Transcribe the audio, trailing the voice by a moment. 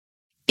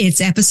It's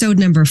episode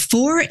number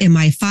 4 in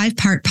my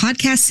 5-part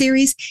podcast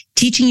series,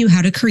 teaching you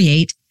how to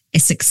create a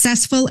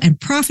successful and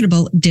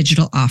profitable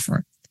digital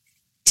offer.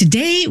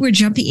 Today, we're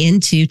jumping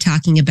into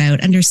talking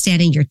about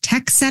understanding your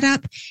tech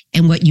setup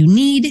and what you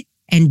need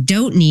and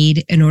don't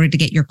need in order to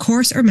get your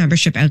course or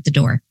membership out the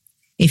door.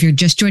 If you're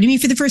just joining me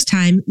for the first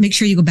time, make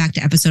sure you go back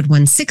to episode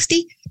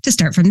 160 to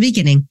start from the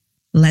beginning.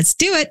 Let's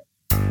do it.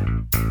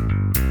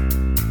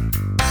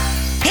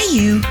 Hey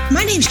you,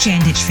 my name's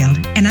Jan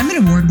Ditchfield, and I'm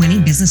an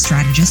award-winning business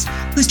strategist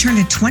who's turned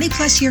a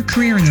 20-plus-year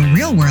career in the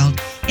real world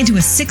into a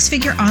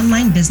 6-figure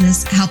online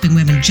business, helping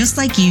women just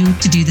like you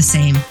to do the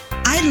same.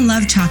 I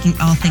love talking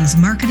all things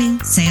marketing,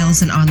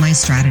 sales, and online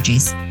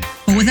strategies,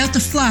 but without the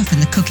fluff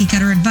and the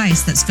cookie-cutter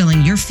advice that's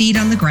filling your feed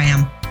on the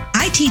gram.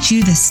 I teach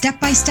you the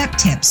step-by-step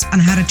tips on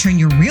how to turn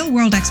your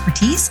real-world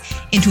expertise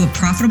into a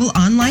profitable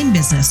online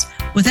business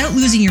without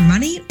losing your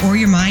money or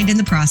your mind in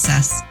the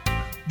process.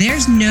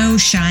 There's no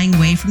shying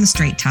away from the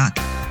straight talk.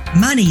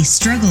 Money,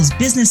 struggles,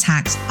 business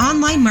hacks,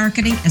 online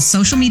marketing, and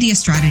social media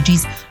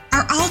strategies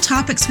are all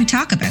topics we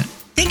talk about.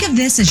 Think of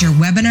this as your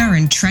webinar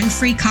and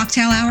trend-free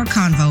cocktail hour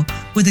convo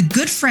with a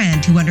good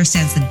friend who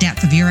understands the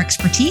depth of your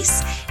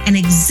expertise and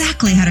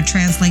exactly how to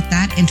translate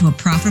that into a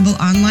profitable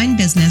online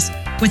business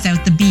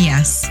without the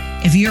BS.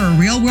 If you're a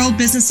real-world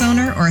business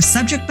owner or a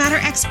subject matter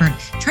expert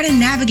trying to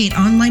navigate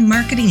online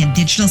marketing and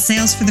digital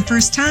sales for the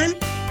first time,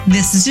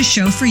 this is a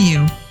show for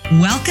you.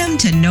 Welcome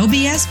to No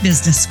BS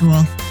Business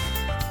School.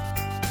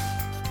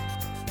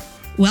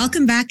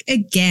 Welcome back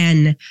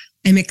again.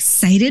 I'm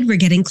excited. We're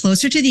getting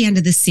closer to the end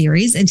of the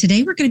series, and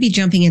today we're going to be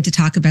jumping in to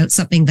talk about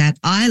something that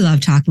I love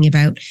talking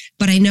about,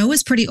 but I know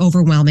is pretty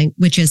overwhelming,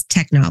 which is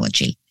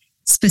technology.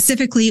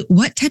 Specifically,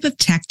 what type of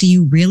tech do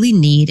you really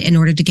need in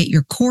order to get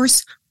your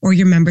course or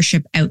your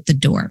membership out the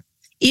door?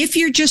 If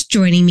you're just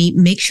joining me,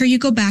 make sure you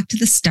go back to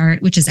the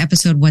start, which is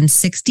episode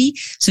 160,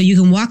 so you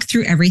can walk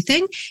through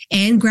everything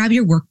and grab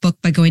your workbook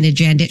by going to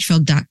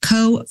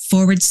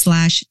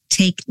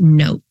janditchfield.co/take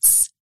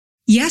notes.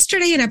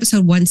 Yesterday in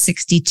episode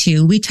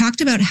 162, we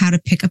talked about how to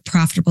pick a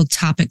profitable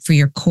topic for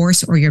your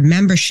course or your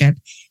membership,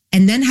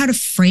 and then how to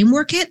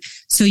framework it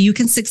so you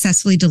can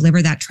successfully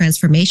deliver that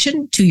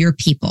transformation to your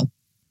people.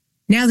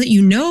 Now that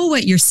you know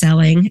what you're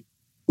selling,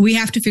 we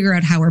have to figure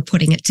out how we're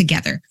putting it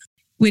together.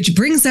 Which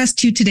brings us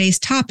to today's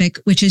topic,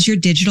 which is your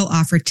digital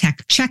offer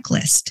tech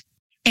checklist.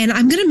 And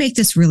I'm going to make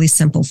this really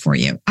simple for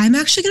you. I'm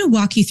actually going to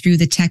walk you through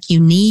the tech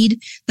you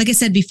need, like I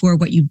said before,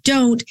 what you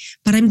don't,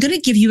 but I'm going to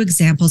give you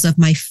examples of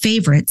my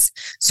favorites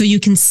so you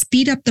can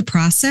speed up the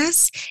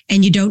process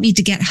and you don't need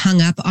to get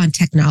hung up on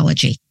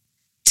technology.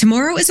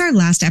 Tomorrow is our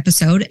last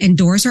episode, and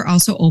doors are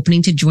also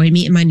opening to join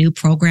me in my new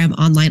program,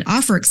 Online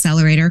Offer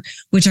Accelerator,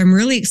 which I'm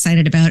really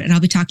excited about, and I'll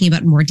be talking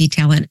about in more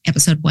detail in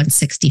episode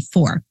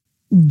 164.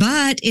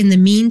 But in the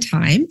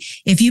meantime,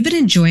 if you've been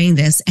enjoying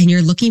this and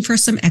you're looking for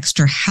some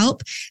extra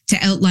help to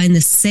outline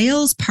the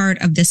sales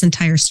part of this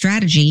entire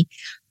strategy,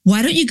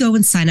 why don't you go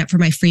and sign up for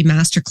my free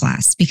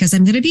masterclass? Because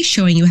I'm going to be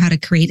showing you how to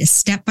create a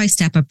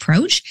step-by-step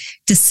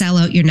approach to sell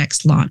out your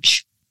next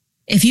launch.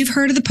 If you've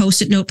heard of the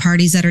Post-it note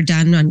parties that are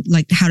done on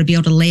like how to be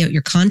able to lay out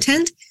your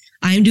content,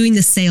 I'm doing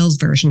the sales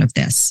version of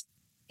this.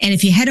 And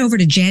if you head over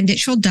to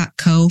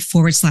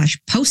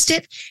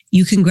janditchfield.co/post-it,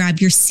 you can grab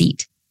your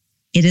seat.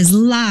 It is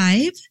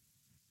live.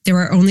 There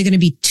are only going to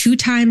be 2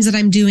 times that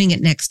I'm doing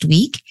it next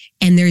week,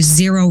 and there's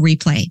 0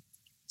 replay.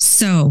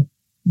 So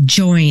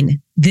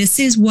join. This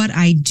is what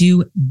I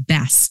do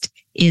best,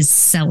 is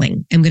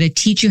selling. I'm going to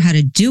teach you how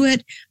to do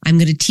it. I'm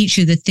going to teach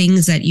you the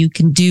things that you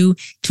can do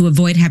to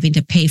avoid having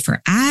to pay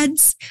for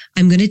ads.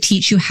 I'm going to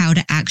teach you how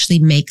to actually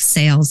make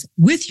sales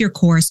with your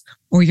course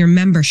or your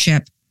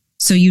membership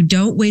so you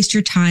don't waste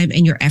your time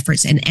and your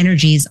efforts and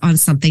energies on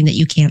something that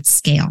you can't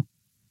scale.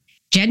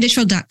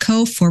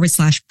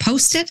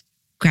 janditchfield.co/post-it.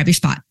 Grab your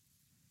spot.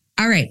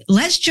 All right,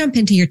 let's jump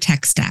into your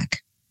tech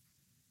stack.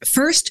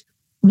 First,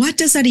 what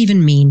does that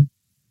even mean?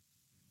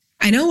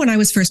 I know when I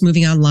was first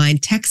moving online,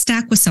 tech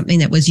stack was something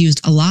that was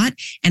used a lot,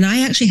 and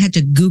I actually had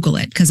to Google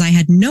it because I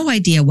had no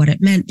idea what it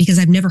meant because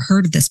I've never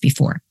heard of this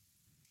before.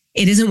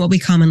 It isn't what we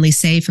commonly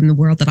say from the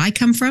world that I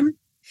come from,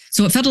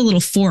 so it felt a little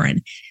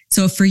foreign.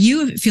 So for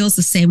you, if it feels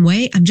the same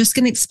way, I'm just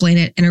going to explain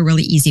it in a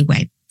really easy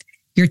way.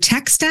 Your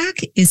tech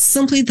stack is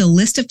simply the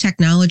list of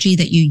technology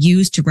that you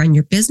use to run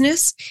your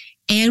business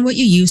and what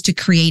you use to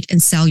create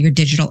and sell your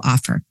digital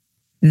offer.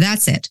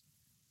 That's it.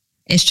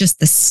 It's just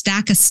the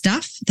stack of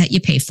stuff that you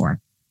pay for.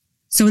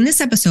 So in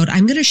this episode,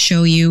 I'm going to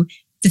show you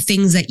the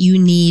things that you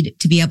need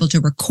to be able to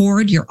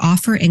record your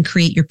offer and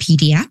create your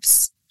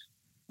PDFs.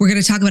 We're going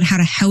to talk about how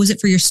to house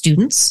it for your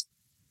students,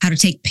 how to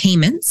take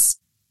payments,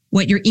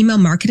 what your email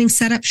marketing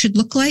setup should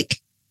look like,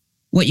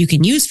 what you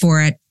can use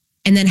for it,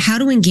 and then how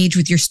to engage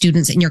with your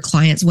students and your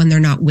clients when they're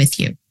not with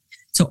you.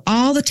 So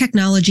all the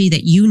technology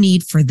that you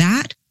need for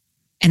that.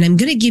 And I'm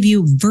going to give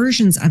you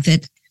versions of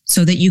it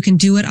so that you can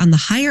do it on the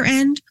higher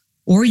end,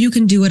 or you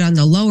can do it on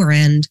the lower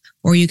end,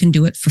 or you can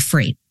do it for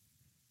free.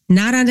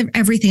 Not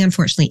everything,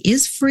 unfortunately,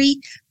 is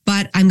free,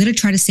 but I'm going to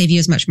try to save you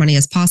as much money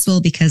as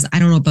possible because I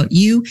don't know about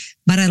you,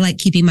 but I like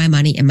keeping my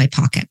money in my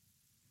pocket.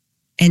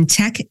 and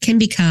tech can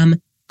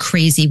become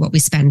crazy what we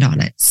spend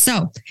on it.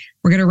 So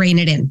we're going to rein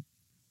it in.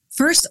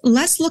 First,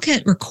 let's look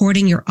at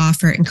recording your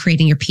offer and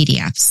creating your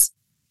PDFs.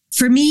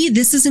 For me,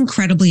 this is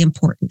incredibly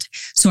important.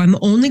 So I'm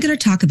only going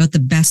to talk about the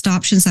best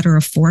options that are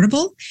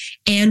affordable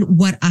and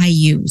what I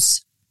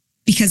use.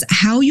 Because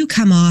how you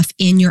come off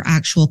in your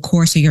actual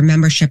course or your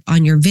membership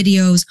on your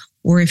videos,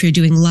 or if you're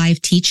doing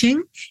live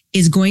teaching,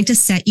 is going to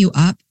set you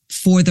up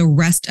for the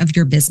rest of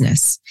your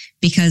business.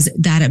 Because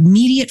that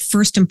immediate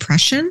first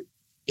impression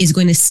is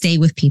going to stay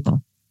with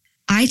people.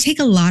 I take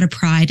a lot of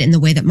pride in the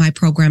way that my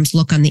programs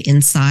look on the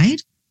inside.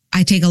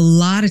 I take a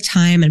lot of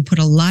time and put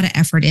a lot of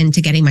effort into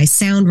getting my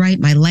sound right,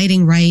 my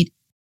lighting right,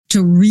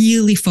 to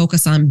really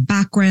focus on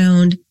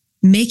background,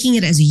 making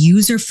it as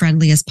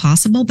user-friendly as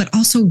possible, but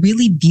also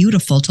really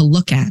beautiful to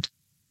look at.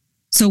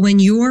 So when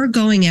you're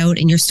going out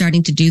and you're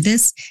starting to do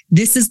this,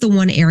 this is the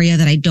one area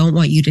that I don't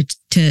want you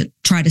to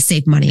try to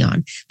save money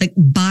on. Like,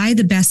 buy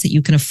the best that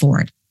you can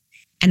afford.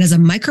 And as a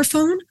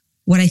microphone,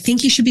 what I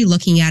think you should be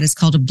looking at is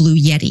called a Blue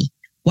Yeti.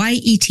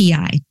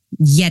 Y-E-T-I,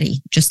 Yeti,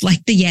 just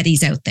like the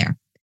Yetis out there.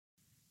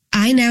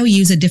 I now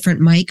use a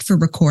different mic for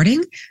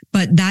recording,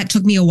 but that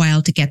took me a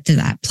while to get to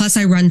that. Plus,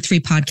 I run 3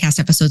 podcast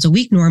episodes a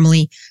week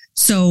normally.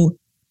 So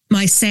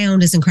my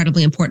sound is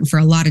incredibly important for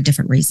a lot of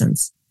different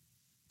reasons.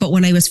 But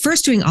when I was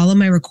first doing all of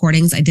my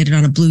recordings, I did it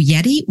on a Blue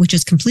Yeti, which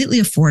is completely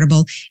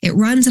affordable. It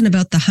runs in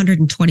about the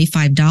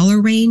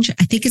 $125 range.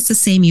 I think it's the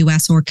same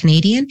US or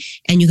Canadian,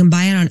 and you can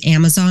buy it on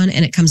Amazon,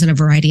 and it comes in a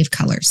variety of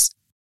colors.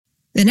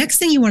 The next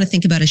thing you want to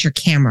think about is your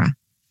camera.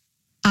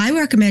 I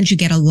recommend you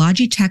get a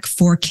Logitech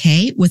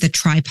 4K with a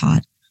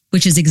tripod,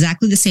 which is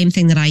exactly the same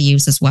thing that I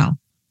use as well.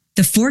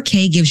 The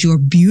 4K gives you a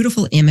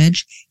beautiful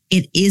image.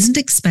 It isn't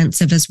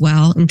expensive as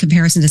well in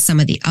comparison to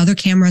some of the other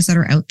cameras that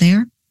are out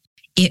there.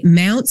 It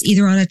mounts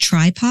either on a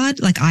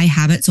tripod, like I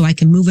have it, so I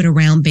can move it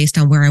around based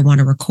on where I want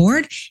to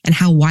record and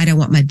how wide I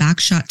want my back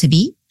shot to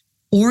be.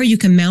 Or you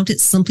can mount it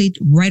simply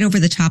right over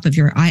the top of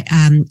your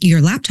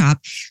laptop,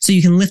 so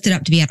you can lift it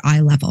up to be at eye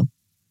level.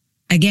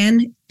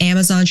 Again,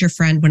 Amazon's your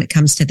friend when it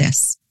comes to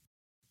this.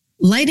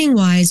 Lighting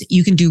wise,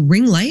 you can do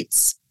ring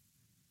lights,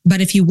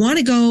 but if you want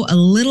to go a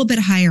little bit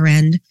higher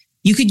end,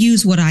 you could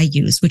use what I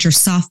use, which are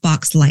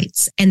softbox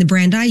lights. And the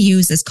brand I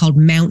use is called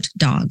Mount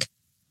Dog.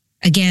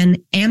 Again,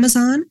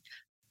 Amazon.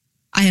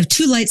 I have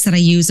 2 lights that I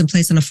use and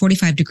place on a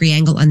 45-degree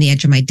angle on the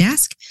edge of my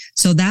desk.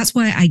 So that's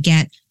why I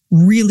get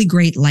really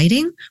great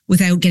lighting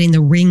without getting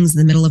the rings in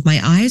the middle of my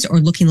eyes or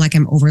looking like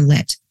I'm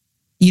overlit.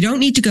 You don't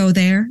need to go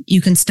there.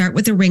 You can start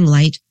with a ring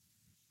light,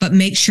 but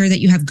make sure that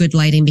you have good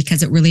lighting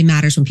because it really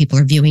matters when people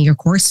are viewing your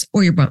course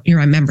or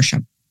your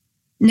membership.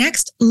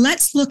 Next,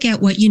 let's look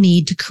at what you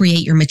need to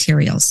create your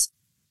materials.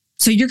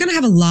 So you're going to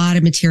have a lot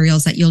of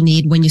materials that you'll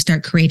need when you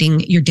start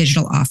creating your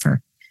digital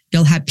offer.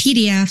 You'll have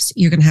PDFs,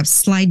 you're going to have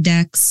slide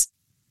decks,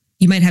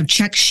 you might have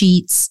check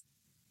sheets.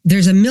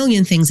 There's a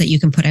million things that you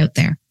can put out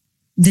there.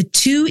 The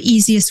 2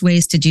 easiest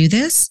ways to do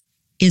this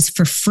is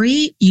for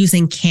free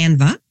using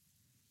Canva,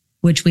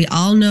 which we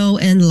all know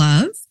and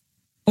love.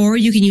 Or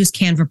you can use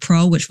Canva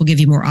Pro, which will give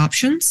you more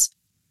options.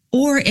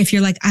 Or if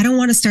you're like, I don't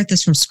want to start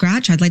this from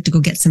scratch, I'd like to go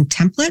get some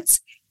templates,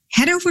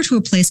 head over to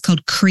a place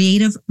called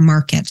Creative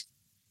Market.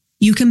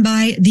 You can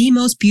buy the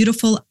most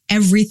beautiful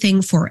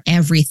everything for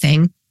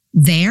everything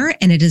there,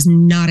 and it is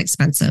not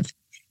expensive.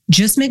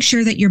 Just make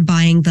sure that you're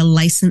buying the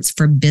license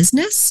for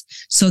business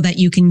so that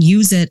you can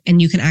use it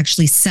and you can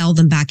actually sell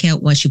them back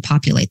out once you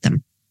populate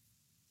them.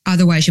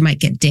 Otherwise, you might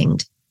get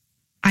dinged.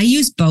 I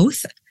use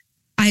both.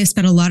 I have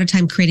spent a lot of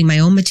time creating my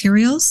own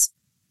materials,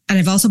 and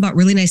I've also bought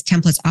really nice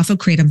templates off of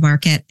Creative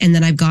Market, and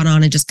then I've gone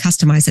on and just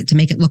customized it to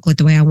make it look like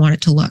the way I want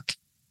it to look.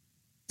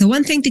 The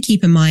one thing to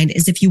keep in mind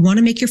is if you want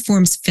to make your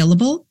forms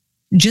fillable,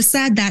 just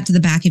add that to the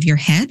back of your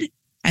head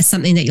as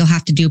something that you'll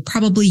have to do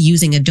probably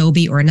using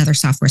Adobe or another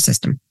software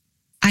system.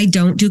 I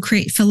don't do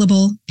create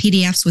fillable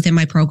PDFs within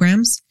my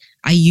programs.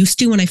 I used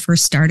to when I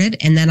first started,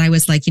 and then I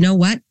was like, you know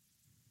what?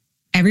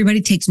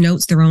 Everybody takes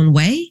notes their own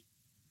way.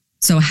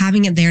 So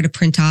having it there to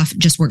print off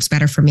just works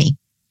better for me.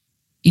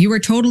 You are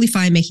totally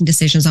fine making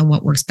decisions on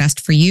what works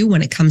best for you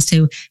when it comes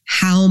to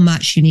how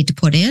much you need to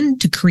put in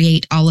to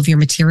create all of your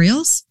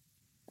materials.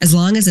 As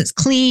long as it's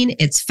clean,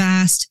 it's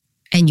fast,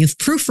 and you've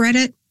proofread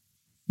it,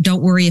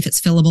 don't worry if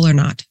it's fillable or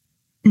not.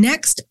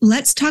 Next,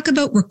 let's talk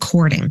about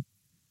recording.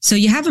 So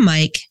you have a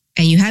mic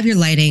and you have your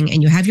lighting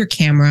and you have your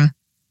camera,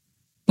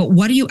 but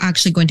what are you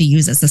actually going to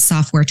use as the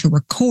software to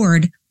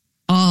record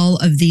all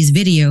of these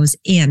videos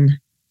in?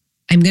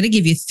 I'm going to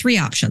give you 3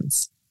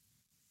 options: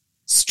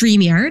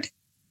 StreamYard,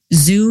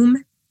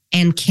 Zoom,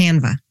 and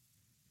Canva.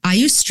 I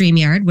use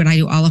StreamYard when I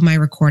do all of my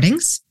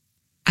recordings.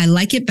 I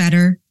like it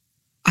better.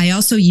 I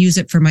also use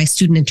it for my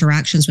student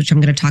interactions, which I'm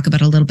going to talk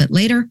about a little bit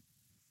later.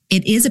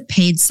 It is a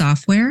paid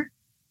software.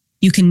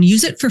 You can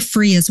use it for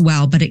free as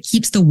well, but it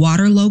keeps the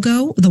water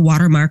logo, the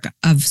watermark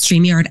of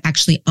StreamYard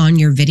actually on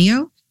your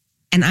video.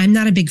 And I'm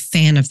not a big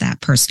fan of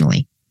that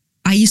personally.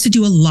 I used to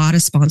do a lot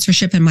of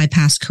sponsorship in my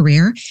past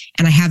career,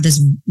 and I have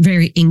this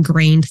very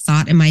ingrained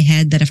thought in my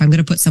head that if I'm going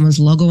to put someone's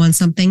logo on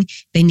something,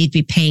 they need to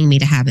be paying me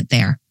to have it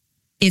there.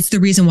 It's the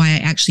reason why I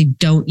actually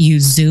don't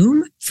use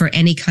Zoom for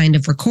any kind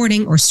of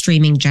recording or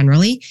streaming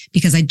generally,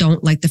 because I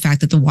don't like the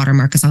fact that the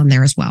watermark is on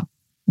there as well.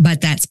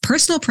 But that's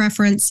personal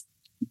preference,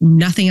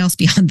 nothing else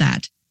beyond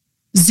that.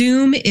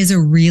 Zoom is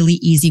a really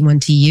easy one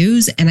to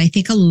use. And I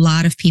think a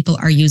lot of people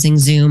are using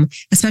Zoom,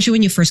 especially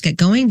when you first get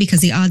going,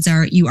 because the odds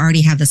are you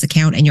already have this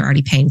account and you're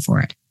already paying for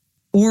it.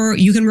 Or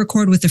you can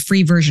record with the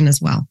free version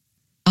as well.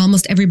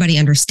 Almost everybody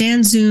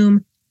understands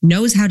Zoom,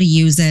 knows how to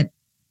use it.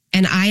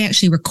 And I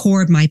actually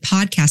record my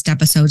podcast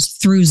episodes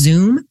through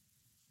Zoom.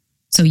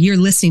 So you're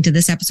listening to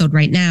this episode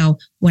right now.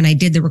 When I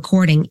did the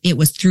recording, it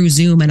was through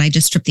Zoom and I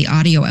just stripped the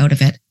audio out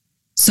of it.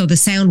 So the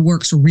sound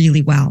works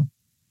really well.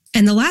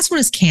 And the last one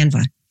is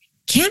Canva.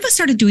 Canva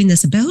started doing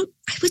this about,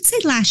 I would say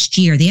last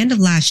year, the end of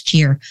last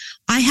year.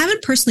 I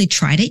haven't personally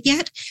tried it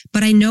yet,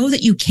 but I know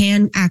that you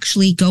can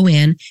actually go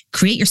in,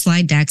 create your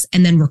slide decks,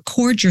 and then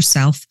record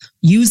yourself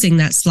using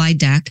that slide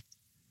deck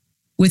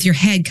with your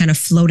head kind of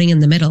floating in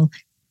the middle.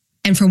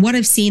 And from what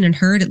I've seen and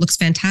heard, it looks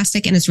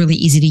fantastic and it's really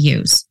easy to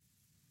use.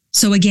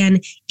 So again,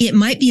 it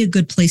might be a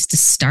good place to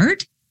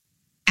start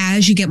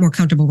as you get more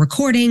comfortable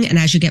recording and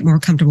as you get more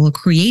comfortable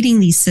creating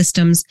these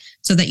systems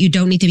so that you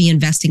don't need to be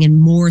investing in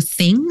more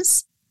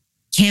things.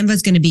 Canva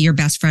is going to be your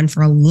best friend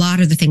for a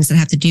lot of the things that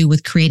have to do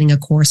with creating a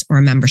course or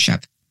a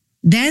membership.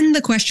 Then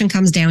the question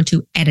comes down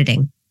to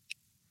editing.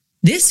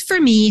 This for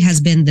me has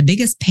been the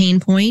biggest pain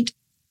point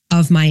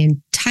of my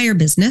entire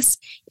business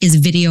is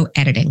video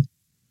editing.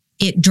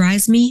 It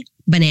drives me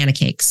banana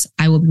cakes.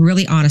 I will be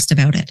really honest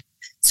about it.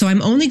 So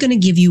I'm only going to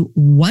give you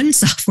one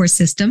software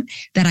system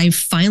that I've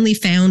finally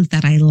found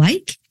that I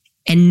like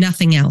and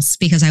nothing else,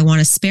 because I want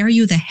to spare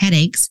you the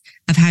headaches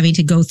of having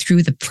to go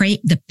through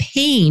the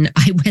pain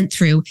I went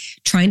through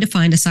trying to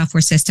find a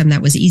software system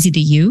that was easy to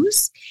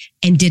use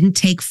and didn't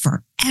take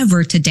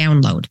forever to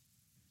download.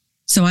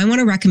 So I want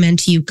to recommend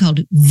to you called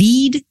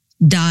Veed.io.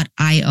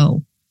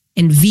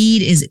 And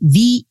Veed is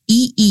VEED.io.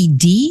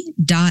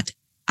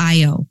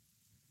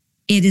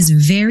 It is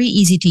very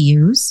easy to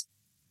use.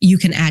 You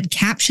can add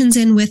captions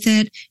in with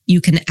it.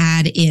 You can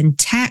add in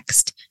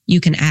text.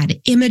 You can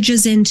add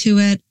images into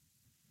it.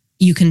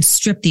 You can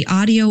strip the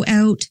audio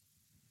out.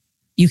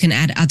 You can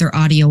add other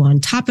audio on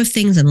top of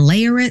things and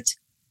layer it.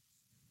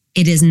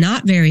 It is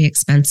not very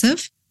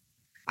expensive.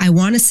 I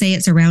want to say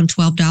it's around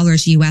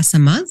 $12 US a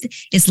month.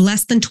 It's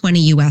less than 20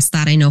 US,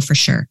 that I know for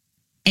sure.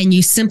 And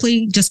you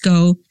simply just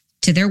go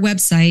to their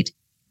website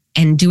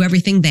and do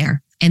everything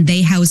there. And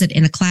they house it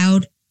in a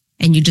cloud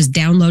and you just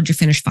download your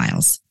finished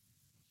files.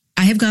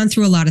 I have gone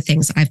through a lot of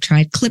things. I've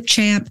tried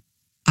Clipchamp.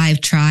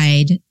 I've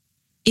tried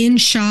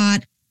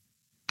InShot.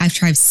 I've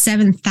tried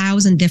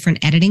 7,000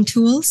 different editing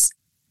tools.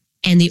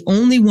 And the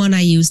only one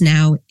I use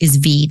now is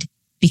Veed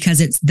because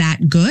it's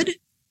that good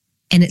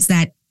and it's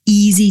that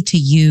easy to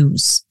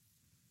use.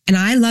 And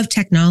I love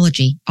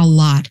technology a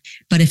lot,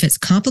 but if it's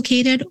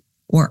complicated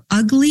or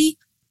ugly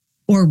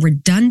or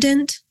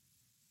redundant,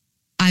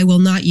 I will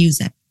not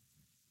use it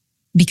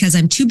because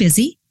I'm too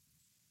busy.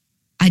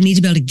 I need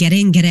to be able to get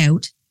in, get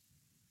out.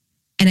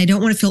 And I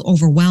don't want to feel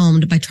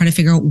overwhelmed by trying to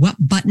figure out what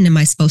button am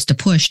I supposed to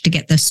push to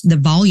get the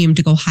volume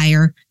to go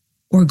higher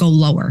or go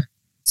lower.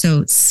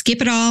 So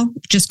skip it all,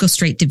 just go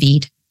straight to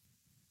Veed.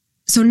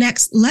 So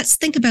next, let's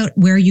think about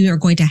where you are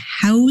going to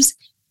house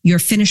your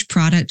finished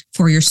product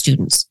for your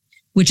students,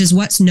 which is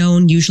what's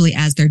known usually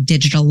as their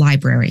digital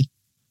library.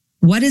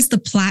 What is the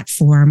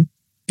platform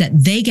that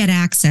they get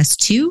access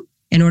to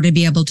in order to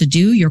be able to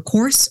do your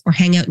course or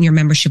hang out in your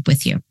membership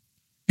with you?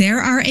 There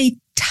are a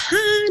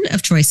ton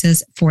of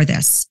choices for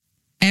this.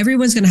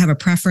 Everyone's going to have a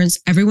preference.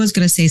 Everyone's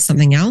going to say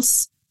something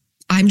else.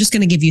 I'm just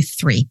going to give you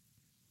 3.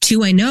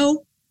 2 I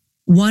know.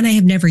 1 I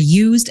have never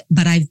used,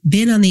 but I've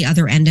been on the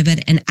other end of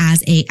it. And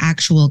as a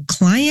actual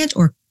client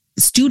or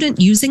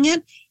student using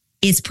it,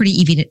 it's pretty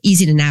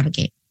easy to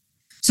navigate.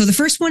 So the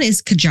first one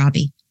is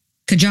Kajabi.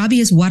 Kajabi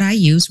is what I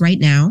use right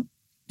now.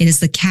 It is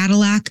the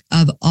Cadillac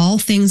of all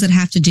things that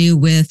have to do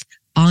with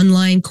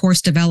online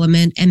course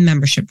development and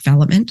membership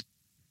development.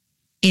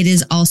 It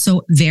is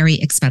also very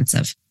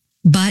expensive,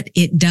 but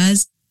it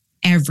does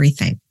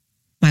everything.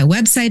 My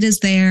website is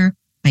there.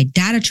 My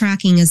data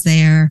tracking is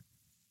there.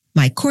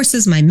 My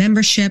courses, my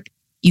membership.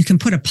 You can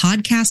put a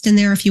podcast in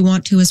there if you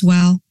want to as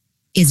well.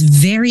 It's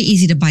very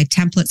easy to buy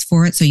templates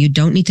for it, so you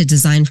don't need to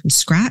design from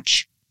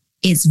scratch.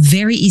 It's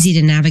very easy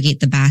to navigate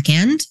the back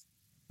end.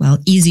 Well,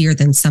 easier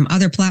than some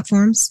other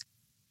platforms.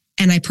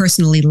 And I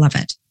personally love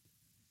it.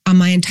 On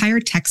my entire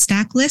tech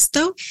stack list,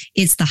 though,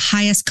 it's the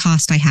highest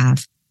cost I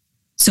have.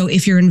 So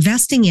if you're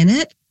investing in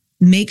it,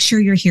 make sure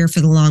you're here for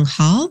the long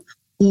haul.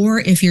 Or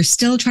if you're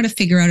still trying to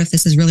figure out if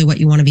this is really what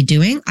you want to be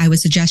doing, I would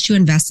suggest you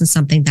invest in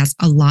something that's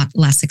a lot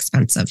less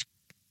expensive,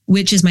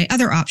 which is my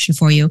other option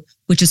for you,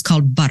 which is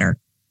called Butter.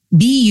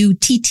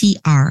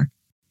 Buttr.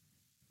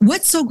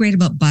 What's so great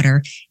about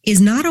Butter is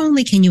not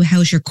only can you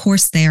house your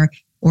course there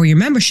or your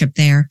membership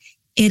there,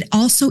 it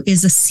also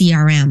is a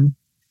CRM.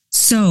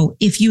 So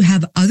if you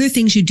have other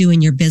things you do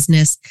in your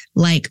business,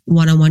 like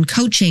one-on-one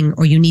coaching,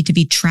 or you need to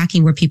be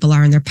tracking where people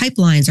are in their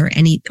pipelines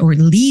or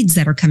leads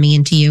that are coming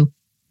into you,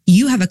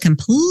 You have a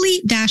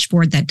complete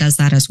dashboard that does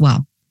that as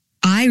well.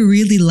 I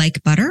really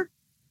like Butter.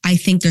 I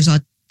think there's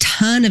a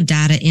ton of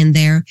data in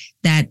there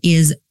that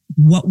is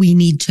what we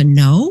need to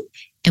know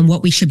and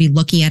what we should be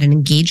looking at and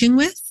engaging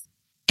with.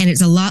 And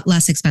it's a lot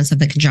less expensive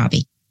than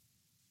Kajabi.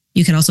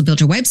 You can also build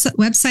your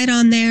website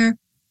on there.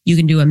 You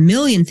can do a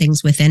million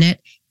things within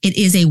it. It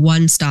is a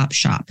one-stop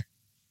shop.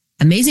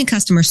 Amazing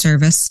customer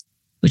service,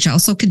 which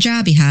also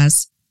Kajabi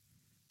has,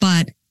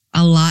 but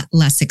a lot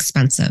less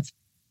expensive.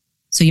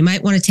 So you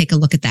might want to take a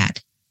look at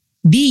that.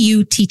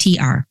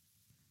 Buttr.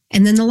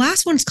 And then the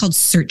last one is called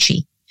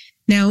Searchy.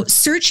 Now,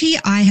 Searchy,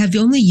 I have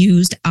only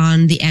used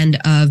on the end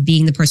of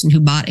being the person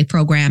who bought a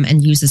program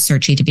and uses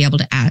Searchy to be able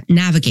to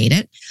navigate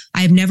it.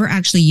 I have never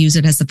actually used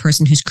it as the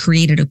person who's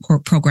created a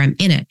program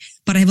in it,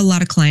 but I have a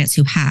lot of clients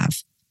who have.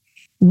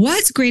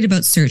 What's great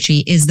about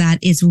Searchy is that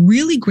it's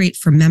really great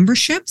for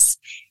memberships.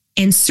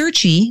 And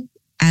Searchy,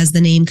 as the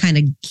name kind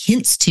of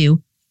hints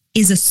to,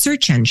 is a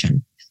search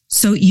engine.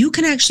 So you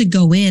can actually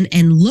go in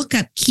and look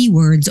up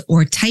keywords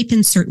or type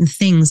in certain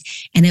things,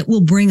 and it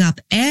will bring up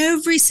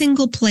every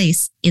single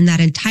place in that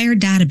entire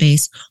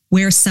database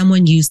where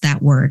someone used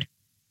that word.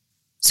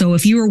 So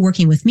if you were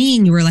working with me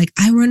and you were like,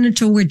 I run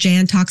into where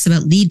Jan talks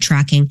about lead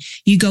tracking,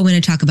 you go in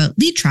and talk about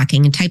lead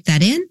tracking and type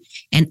that in,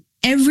 and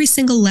every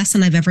single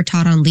lesson I've ever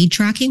taught on lead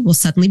tracking will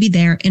suddenly be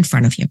there in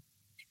front of you.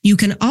 You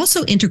can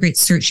also integrate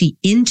Searchy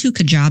into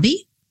Kajabi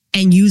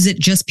and use it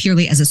just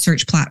purely as a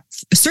search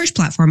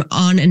platform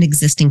on an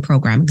existing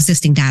program,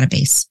 existing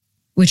database,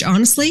 which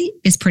honestly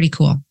is pretty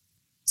cool.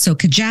 So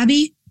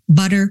Kajabi,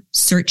 Butter,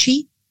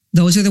 Searchy,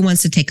 those are the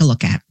ones to take a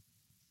look at.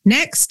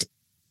 Next,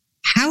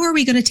 how are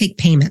we going to take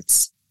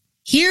payments?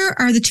 Here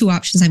are the two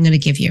options I'm going to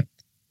give you.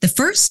 The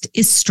first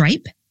is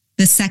Stripe.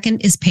 The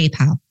second is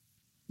PayPal.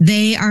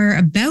 They are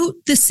about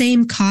the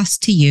same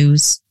cost to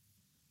use,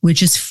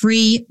 which is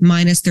free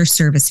minus their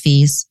service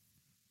fees.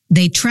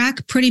 They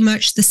track pretty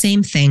much the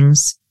same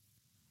things.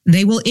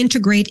 They will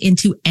integrate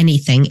into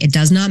anything. It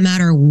does not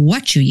matter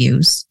what you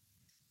use.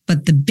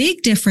 But the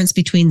big difference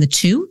between the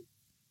two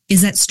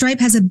is that Stripe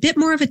has a bit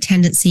more of a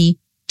tendency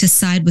to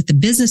side with the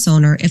business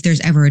owner if there's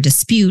ever a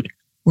dispute,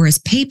 whereas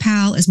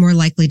PayPal is more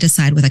likely to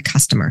side with a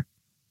customer.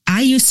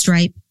 I use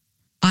Stripe.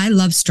 I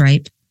love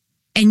Stripe.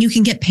 And you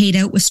can get paid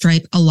out with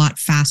Stripe a lot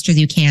faster than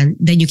you can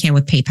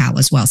with PayPal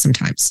as well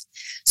sometimes.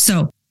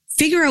 So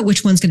figure out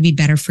which one's going to be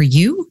better for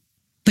you,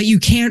 but you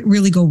can't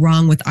really go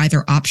wrong with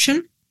either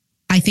option.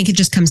 I think it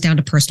just comes down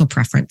to personal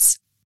preference.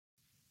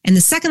 And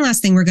the second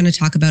last thing we're going to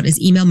talk about is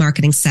email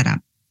marketing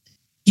setup.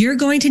 You're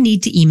going to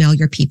need to email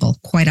your people,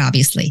 quite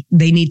obviously.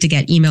 They need to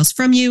get emails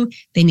from you.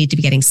 They need to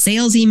be getting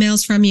sales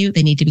emails from you.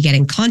 They need to be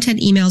getting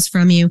content emails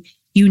from you.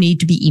 You need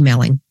to be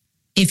emailing.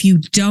 If you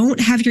don't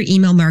have your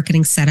email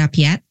marketing set up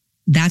yet,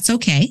 that's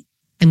okay.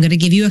 I'm going to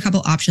give you a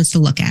couple options to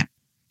look at.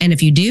 And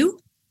if you do,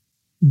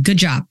 good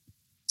job.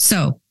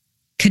 So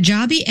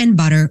Kajabi and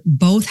Butter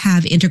both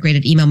have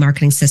integrated email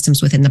marketing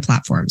systems within the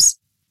platforms.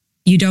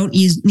 You don't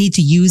need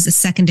to use a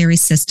secondary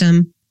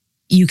system.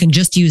 You can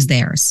just use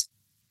theirs,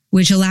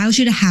 which allows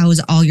you to house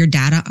all your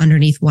data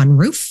underneath one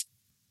roof,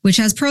 which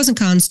has pros and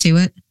cons to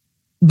it,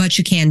 but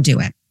you can do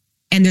it.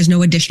 And there's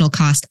no additional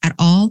cost at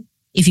all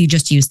if you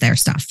just use their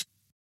stuff.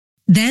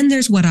 Then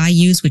there's what I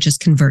use, which is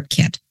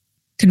ConvertKit.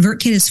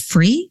 ConvertKit is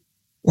free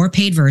or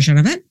paid version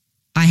of it.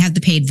 I have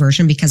the paid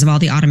version because of all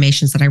the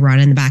automations that I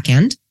run in the back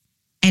end.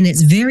 And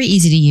it's very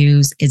easy to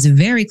use. It's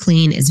very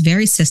clean. It's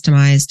very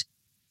systemized.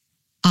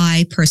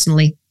 I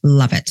personally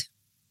love it.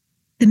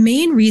 The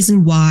main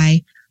reason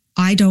why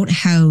I don't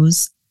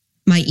house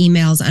my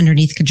emails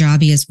underneath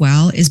Kajabi as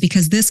well is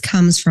because this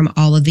comes from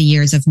all of the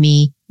years of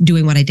me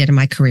doing what I did in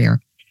my career.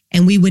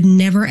 And we would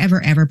never,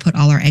 ever, ever put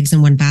all our eggs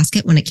in one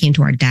basket when it came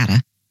to our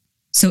data.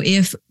 So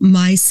if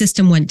my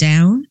system went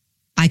down,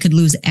 I could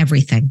lose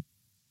everything.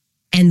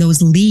 And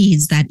those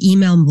leads, that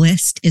email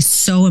list is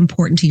so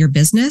important to your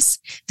business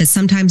that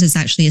sometimes it's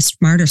actually a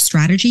smarter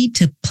strategy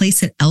to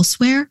place it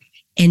elsewhere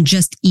and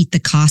just eat the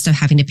cost of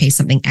having to pay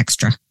something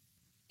extra.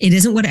 It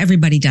isn't what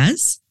everybody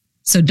does.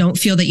 So don't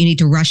feel that you need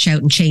to rush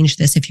out and change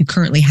this if you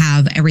currently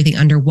have everything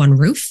under one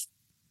roof.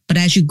 But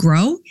as you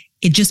grow,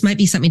 it just might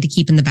be something to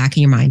keep in the back of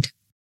your mind.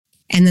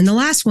 And then the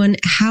last one,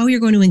 how you're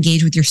going to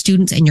engage with your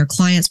students and your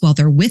clients while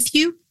they're with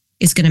you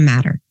is going to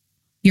matter.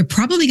 You're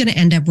probably going to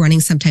end up running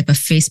some type of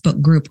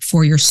Facebook group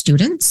for your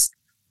students,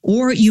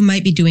 or you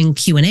might be doing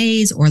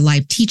Q&As or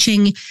live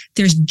teaching.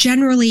 There's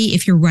generally,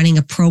 if you're running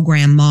a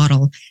program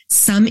model,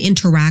 some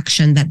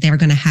interaction that they're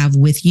going to have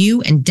with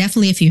you. And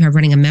definitely if you are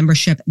running a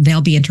membership,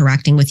 they'll be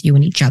interacting with you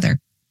and each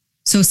other.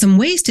 So some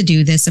ways to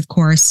do this, of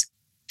course,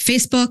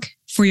 Facebook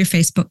for your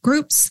Facebook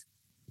groups,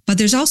 but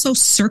there's also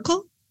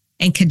Circle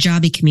and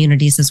Kajabi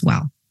communities as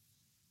well.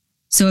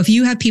 So if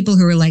you have people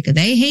who are like,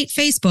 they hate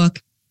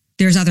Facebook,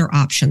 there's other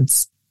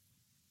options.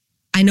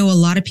 I know a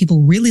lot of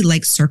people really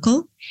like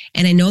Circle,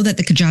 and I know that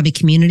the Kajabi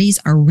communities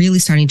are really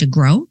starting to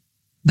grow,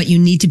 but you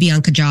need to be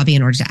on Kajabi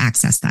in order to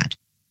access that.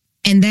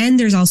 And then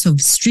there's also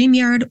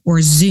StreamYard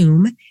or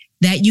Zoom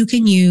that you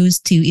can use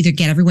to either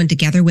get everyone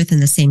together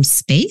within the same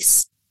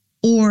space,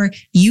 or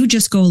you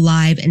just go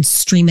live and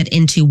stream it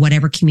into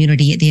whatever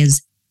community it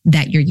is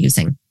that you're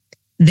using.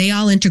 They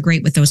all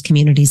integrate with those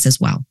communities as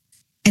well.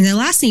 And the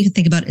last thing you can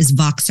think about is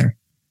Voxer.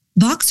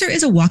 Voxer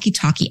is a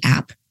walkie-talkie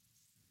app,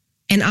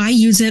 and I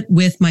use it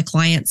with my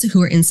clients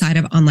who are inside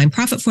of Online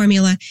Profit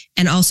Formula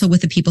and also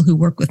with the people who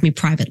work with me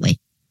privately.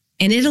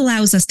 And it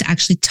allows us to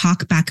actually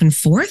talk back and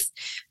forth,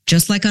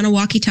 just like on a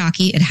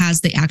walkie-talkie. It has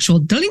the actual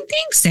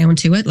ding-ding sound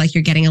to it, like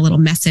you're getting a little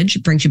message.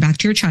 It brings you back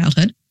to your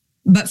childhood.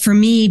 But for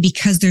me,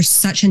 because there's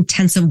such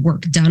intensive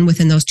work done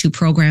within those two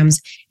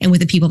programs and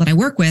with the people that I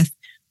work with,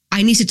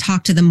 I need to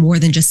talk to them more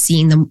than just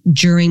seeing them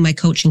during my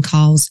coaching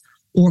calls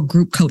or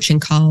group coaching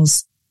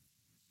calls.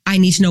 I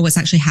need to know what's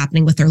actually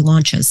happening with their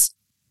launches.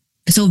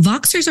 So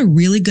Voxer is a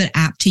really good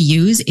app to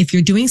use if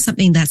you're doing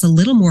something that's a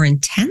little more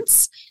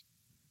intense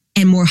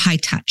and more high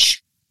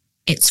touch.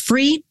 It's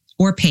free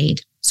or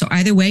paid. So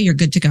either way, you're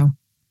good to go.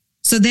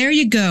 So there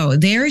you go.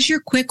 There's your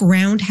quick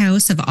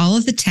roundhouse of all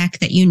of the tech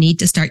that you need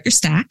to start your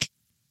stack.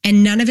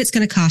 And none of it's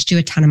going to cost you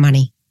a ton of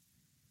money.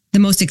 The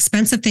most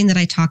expensive thing that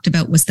I talked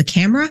about was the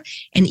camera.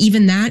 And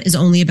even that is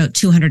only about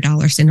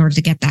 $200 in order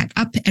to get that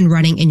up and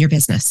running in your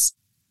business.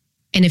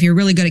 And if you're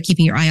really good at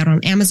keeping your eye out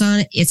on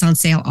Amazon, it's on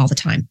sale all the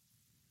time.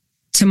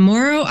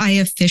 Tomorrow, I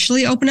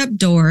officially open up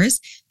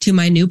doors to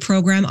my new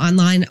program,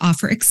 Online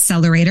Offer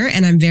Accelerator,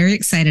 and I'm very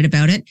excited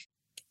about it.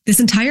 This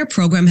entire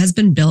program has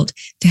been built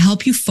to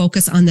help you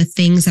focus on the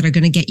things that are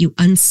going to get you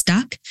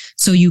unstuck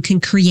so you can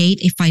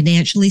create a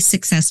financially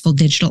successful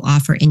digital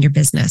offer in your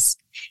business.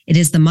 It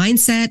is the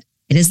mindset,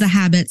 it is the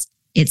habits,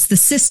 it's the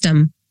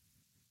system.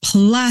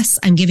 Plus,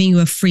 I'm giving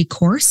you a free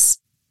course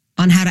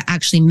on how to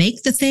actually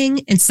make the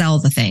thing and sell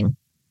the thing.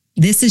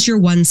 This is your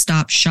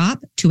one-stop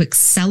shop to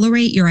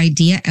accelerate your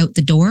idea out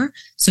the door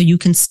so you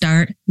can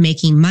start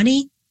making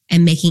money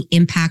and making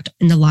impact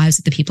in the lives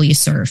of the people you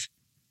serve.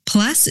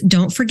 Plus,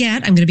 don't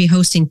forget, I'm going to be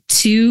hosting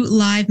 2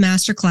 live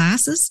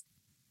masterclasses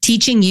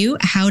teaching you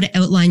how to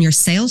outline your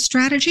sales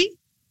strategy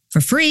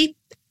for free.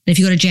 And if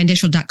you go to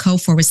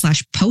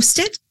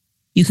jandigital.co/post-it,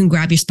 you can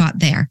grab your spot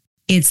there.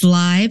 It's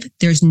live.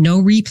 There's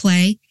no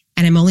replay,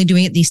 and I'm only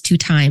doing it these 2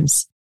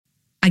 times.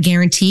 I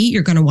guarantee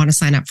you're going to want to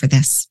sign up for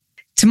this.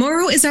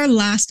 Tomorrow is our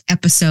last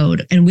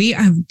episode, and we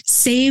have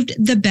saved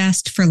the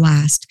best for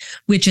last,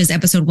 which is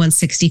episode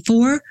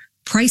 164,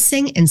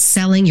 Pricing and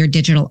Selling Your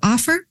Digital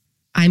Offer.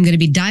 I'm going to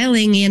be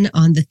dialing in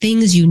on the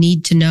things you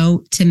need to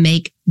know to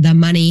make the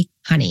money,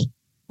 honey.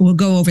 We'll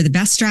go over the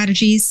best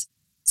strategies,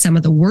 some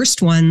of the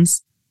worst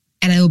ones,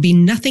 and there will be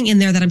nothing in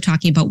there that I'm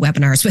talking about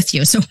webinars with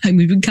you. So I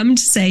would come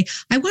to say,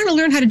 I want to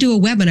learn how to do a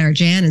webinar,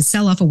 Jan, and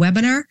sell off a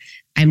webinar.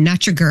 I'm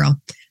not your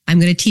girl. I'm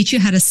going to teach you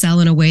how to sell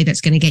in a way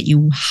that's going to get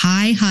you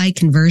high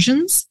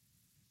conversions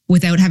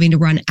without having to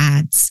run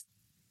ads.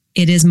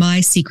 It is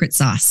my secret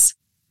sauce,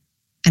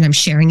 and I'm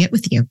sharing it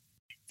with you.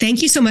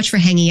 Thank you so much for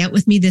hanging out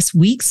with me this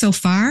week so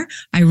far.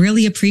 I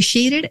really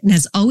appreciate it. And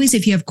as always,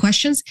 if you have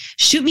questions,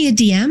 shoot me a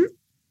DM.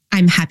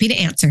 I'm happy to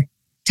answer.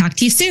 Talk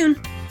to you soon.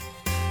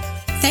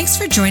 Thanks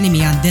for joining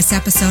me on this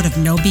episode of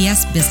No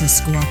BS Business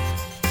School.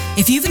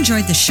 If you've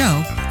enjoyed the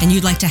show and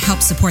you'd like to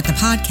help support the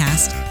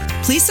podcast,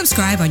 please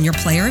subscribe on your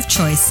player of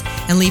choice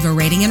and leave a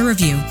rating and a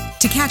review.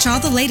 To catch all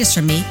the latest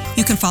from me,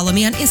 you can follow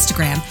me on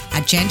Instagram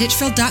at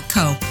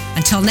janditchfield.co.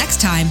 Until next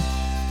time,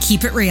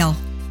 keep it real.